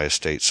faded Ohio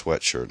State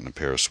sweatshirt and a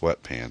pair of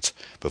sweatpants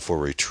before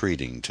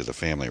retreating to the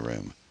family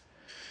room.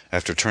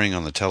 After turning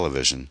on the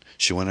television,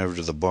 she went over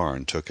to the bar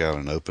and took out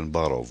an open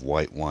bottle of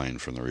white wine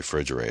from the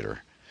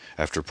refrigerator.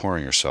 After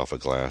pouring herself a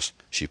glass,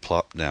 she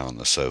plopped down on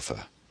the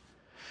sofa.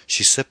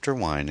 She sipped her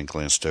wine and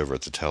glanced over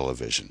at the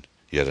television.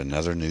 Yet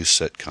another new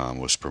sitcom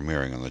was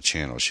premiering on the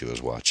channel she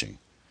was watching.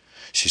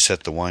 She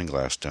set the wine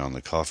glass down on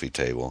the coffee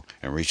table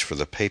and reached for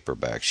the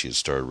paperback she had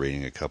started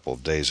reading a couple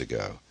of days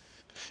ago.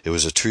 It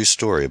was a true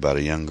story about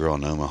a young girl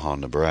in Omaha,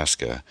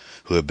 Nebraska,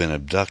 who had been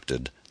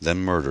abducted, then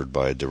murdered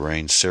by a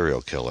deranged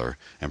serial killer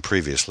and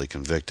previously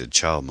convicted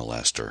child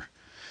molester.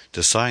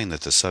 Deciding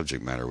that the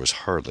subject matter was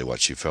hardly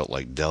what she felt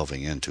like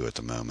delving into at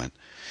the moment,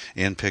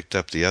 Anne picked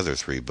up the other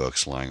 3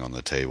 books lying on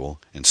the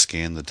table and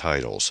scanned the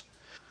titles.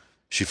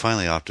 She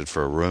finally opted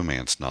for a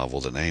romance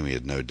novel that Amy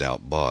had no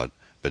doubt bought,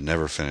 but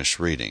never finished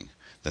reading,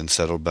 then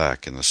settled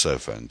back in the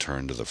sofa and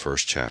turned to the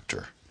first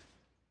chapter.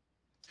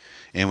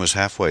 Anne was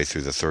halfway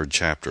through the 3rd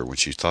chapter when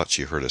she thought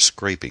she heard a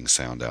scraping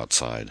sound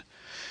outside.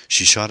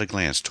 She shot a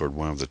glance toward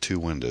one of the 2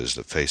 windows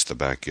that faced the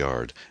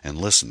backyard and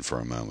listened for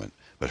a moment,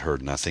 but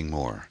heard nothing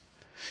more.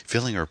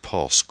 Feeling her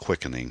pulse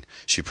quickening,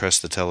 she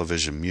pressed the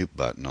television mute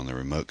button on the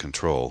remote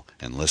control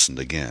and listened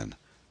again.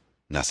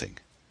 Nothing.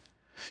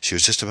 She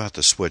was just about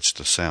to switch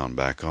the sound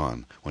back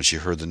on when she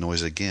heard the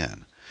noise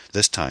again,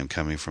 this time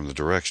coming from the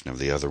direction of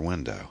the other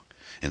window.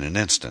 In an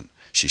instant,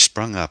 she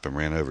sprung up and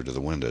ran over to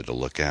the window to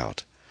look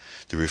out.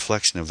 The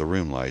reflection of the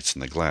room lights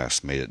in the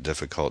glass made it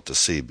difficult to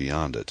see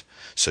beyond it,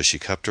 so she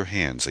cupped her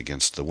hands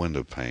against the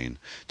window pane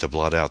to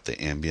blot out the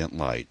ambient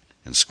light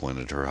and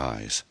squinted her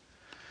eyes.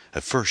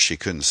 At first she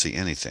couldn't see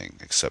anything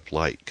except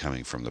light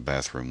coming from the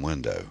bathroom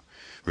window,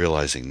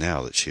 realizing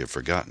now that she had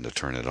forgotten to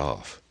turn it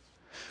off.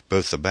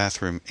 Both the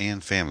bathroom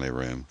and family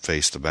room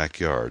faced the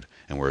backyard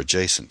and were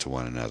adjacent to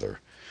one another,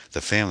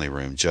 the family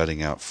room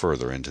jutting out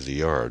further into the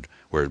yard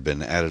where it had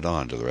been added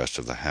on to the rest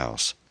of the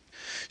house.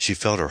 She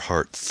felt her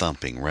heart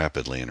thumping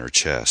rapidly in her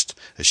chest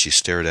as she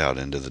stared out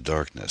into the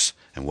darkness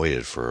and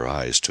waited for her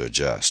eyes to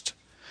adjust.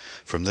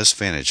 From this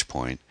vantage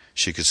point,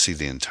 she could see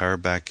the entire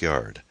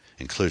backyard,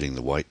 including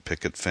the white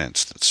picket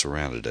fence that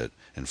surrounded it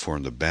and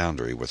formed the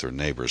boundary with her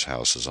neighbors'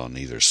 houses on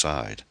either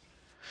side.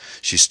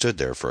 She stood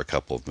there for a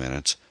couple of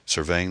minutes,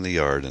 surveying the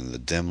yard and the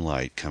dim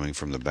light coming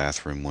from the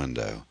bathroom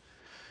window.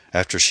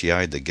 After she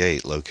eyed the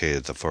gate located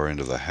at the far end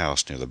of the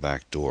house near the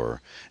back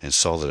door and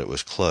saw that it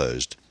was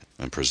closed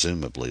and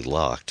presumably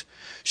locked,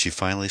 she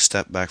finally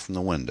stepped back from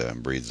the window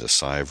and breathed a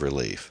sigh of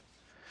relief.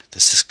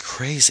 "This is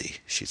crazy,"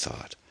 she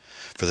thought.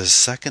 For the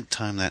 2nd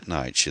time that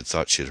night she had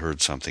thought she had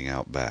heard something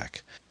out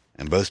back,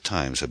 and both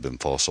times had been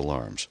false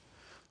alarms.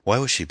 Why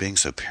was she being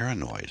so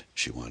paranoid,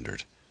 she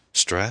wondered.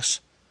 Stress?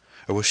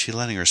 Or was she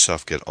letting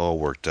herself get all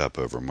worked up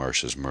over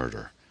Marcia's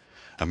murder?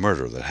 A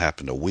murder that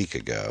happened a week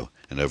ago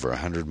and over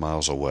 100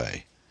 miles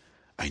away.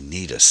 I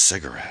need a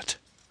cigarette.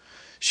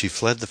 She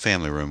fled the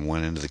family room and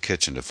went into the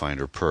kitchen to find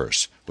her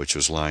purse, which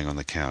was lying on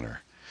the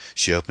counter.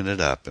 She opened it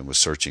up and was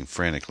searching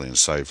frantically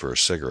inside for her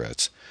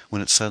cigarettes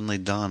when it suddenly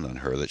dawned on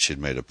her that she had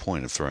made a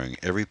point of throwing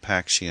every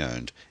pack she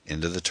owned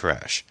into the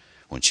trash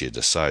when she had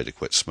decided to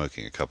quit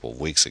smoking a couple of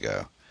weeks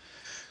ago.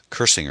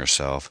 Cursing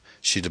herself,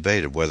 she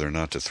debated whether or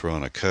not to throw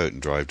on a coat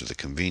and drive to the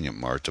convenient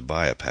mart to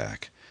buy a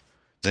pack.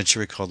 Then she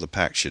recalled the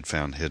pack she had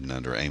found hidden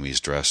under Amy's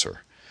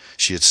dresser.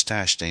 She had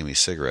stashed Amy's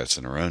cigarettes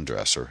in her own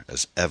dresser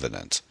as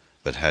evidence,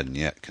 but hadn't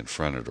yet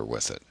confronted her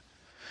with it.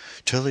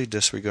 Totally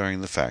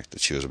disregarding the fact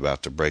that she was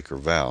about to break her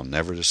vow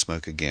never to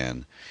smoke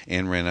again,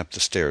 Anne ran up the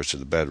stairs to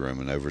the bedroom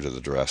and over to the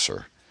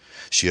dresser.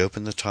 She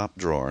opened the top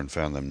drawer and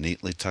found them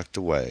neatly tucked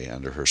away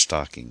under her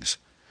stockings.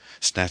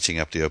 Snatching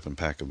up the open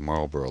pack of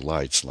Marlboro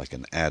Lights like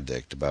an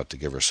addict about to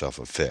give herself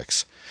a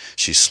fix,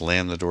 she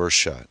slammed the door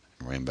shut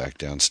and ran back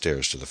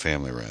downstairs to the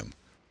family room.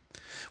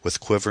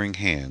 With quivering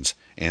hands,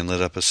 Anne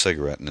lit up a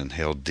cigarette and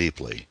inhaled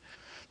deeply.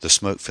 the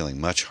smoke feeling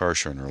much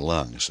harsher in her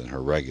lungs than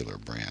her regular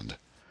brand.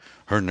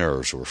 Her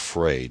nerves were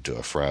frayed to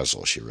a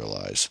frazzle, she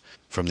realized,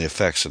 from the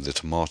effects of the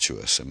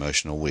tumultuous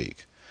emotional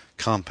week,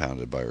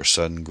 compounded by her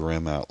sudden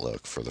grim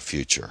outlook for the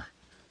future.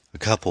 A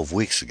couple of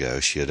weeks ago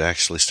she had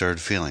actually started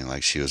feeling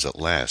like she was at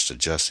last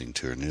adjusting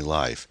to her new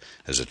life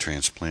as a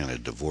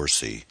transplanted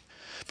divorcee.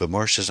 But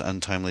Marcia's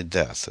untimely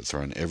death had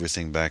thrown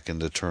everything back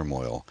into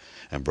turmoil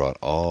and brought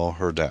all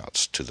her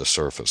doubts to the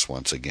surface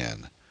once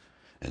again.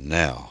 And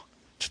now,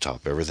 to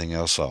top everything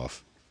else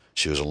off,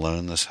 she was alone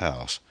in this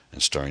house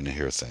and starting to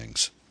hear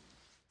things.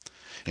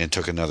 Anne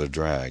took another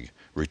drag,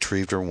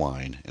 retrieved her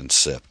wine, and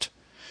sipped.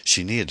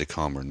 She needed to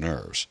calm her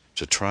nerves,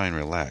 to try and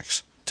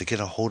relax, to get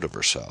a hold of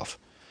herself.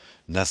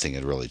 Nothing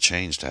had really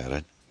changed, had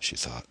it? She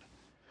thought.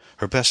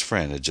 Her best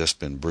friend had just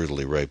been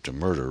brutally raped and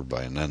murdered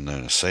by an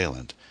unknown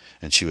assailant,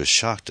 and she was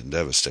shocked and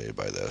devastated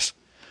by this.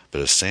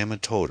 But as Sam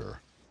had told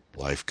her,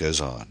 life goes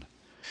on.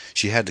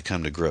 She had to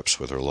come to grips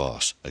with her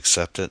loss,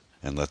 accept it,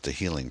 and let the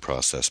healing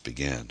process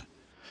begin.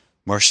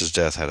 Marcia's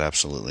death had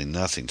absolutely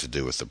nothing to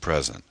do with the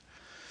present.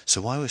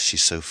 So why was she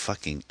so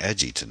fucking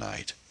edgy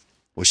tonight?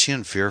 Was she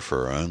in fear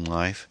for her own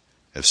life?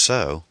 If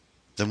so,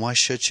 then why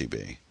should she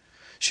be?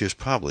 She was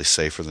probably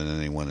safer than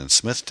anyone in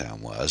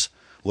Smithtown was.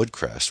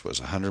 Woodcrest was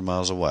 100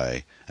 miles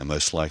away, and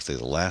most likely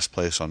the last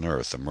place on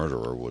earth the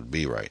murderer would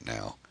be right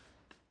now.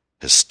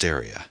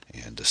 Hysteria,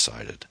 Anne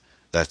decided.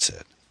 That's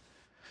it.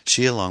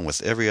 She, along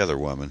with every other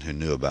woman who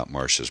knew about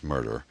Marcia's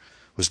murder,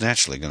 was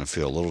naturally going to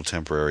feel a little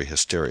temporary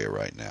hysteria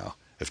right now,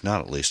 if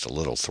not at least a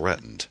little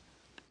threatened.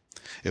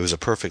 It was a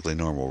perfectly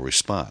normal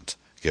response,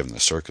 given the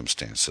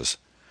circumstances.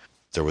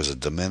 There was a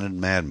demented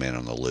madman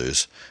on the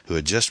loose who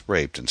had just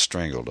raped and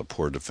strangled a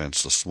poor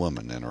defenseless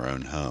woman in her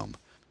own home.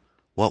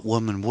 What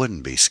woman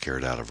wouldn't be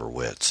scared out of her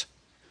wits?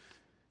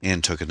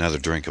 Anne took another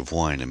drink of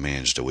wine and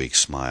managed a weak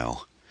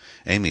smile.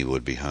 Amy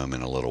would be home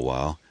in a little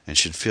while, and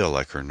she'd feel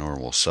like her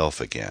normal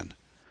self again.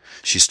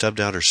 She stubbed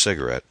out her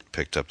cigarette,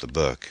 picked up the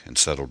book, and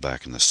settled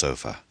back in the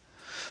sofa.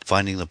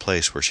 Finding the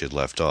place where she had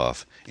left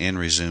off, Anne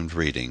resumed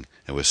reading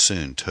and was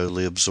soon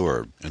totally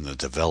absorbed in the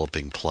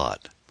developing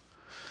plot.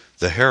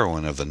 The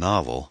heroine of the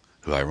novel,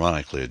 who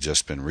ironically had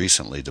just been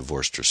recently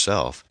divorced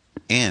herself,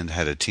 and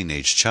had a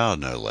teenage child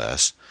no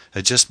less,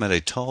 had just met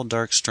a tall,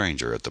 dark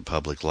stranger at the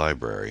public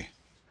library.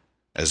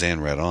 As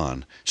Anne read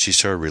on, she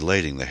started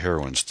relating the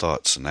heroine's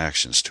thoughts and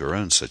actions to her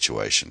own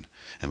situation,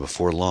 and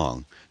before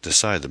long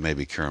decided that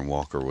maybe Karen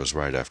Walker was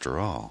right after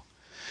all.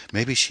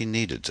 Maybe she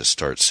needed to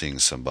start seeing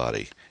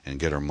somebody and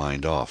get her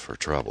mind off her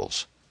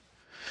troubles.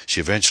 She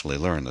eventually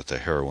learned that the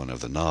heroine of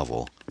the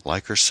novel,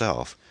 like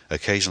herself,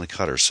 occasionally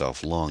caught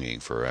herself longing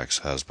for her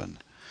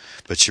ex-husband.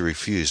 But she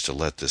refused to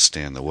let this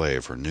stand in the way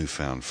of her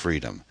newfound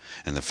freedom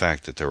and the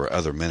fact that there were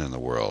other men in the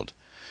world,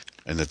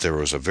 and that there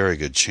was a very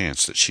good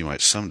chance that she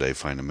might someday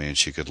find a man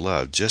she could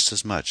love just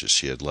as much as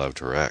she had loved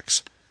her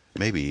ex,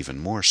 maybe even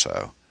more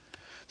so.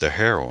 The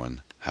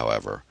heroine,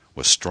 however,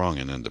 was strong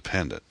and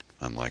independent,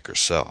 unlike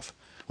herself,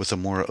 with a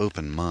more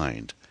open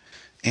mind.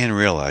 Anne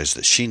realized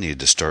that she needed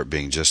to start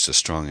being just as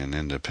strong and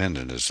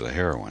independent as the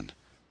heroine.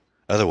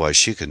 Otherwise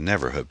she could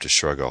never hope to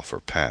shrug off her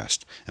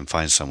past and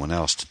find someone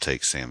else to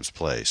take Sam's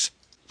place.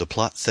 The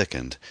plot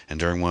thickened, and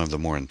during one of the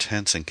more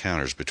intense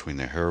encounters between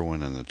the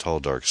heroine and the tall,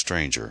 dark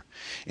stranger,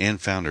 Anne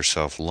found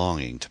herself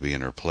longing to be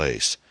in her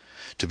place,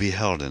 to be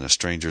held in a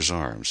stranger's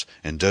arms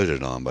and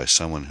doted on by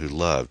someone who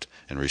loved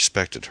and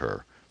respected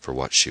her for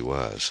what she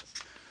was.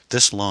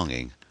 This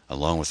longing,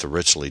 along with the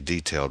richly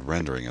detailed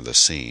rendering of the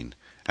scene,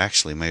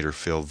 actually made her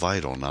feel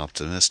vital and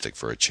optimistic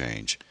for a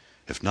change,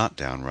 if not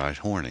downright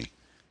horny.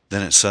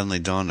 Then it suddenly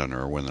dawned on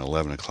her when the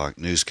 11 o'clock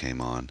news came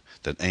on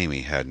that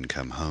Amy hadn't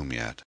come home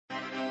yet.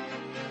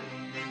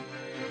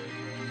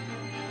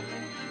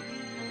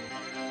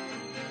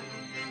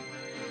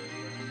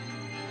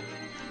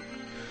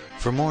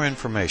 For more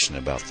information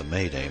about the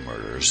Mayday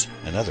murders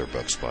and other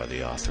books by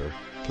the author,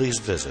 please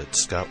visit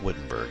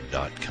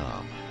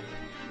scottwittenberg.com.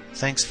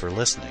 Thanks for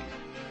listening.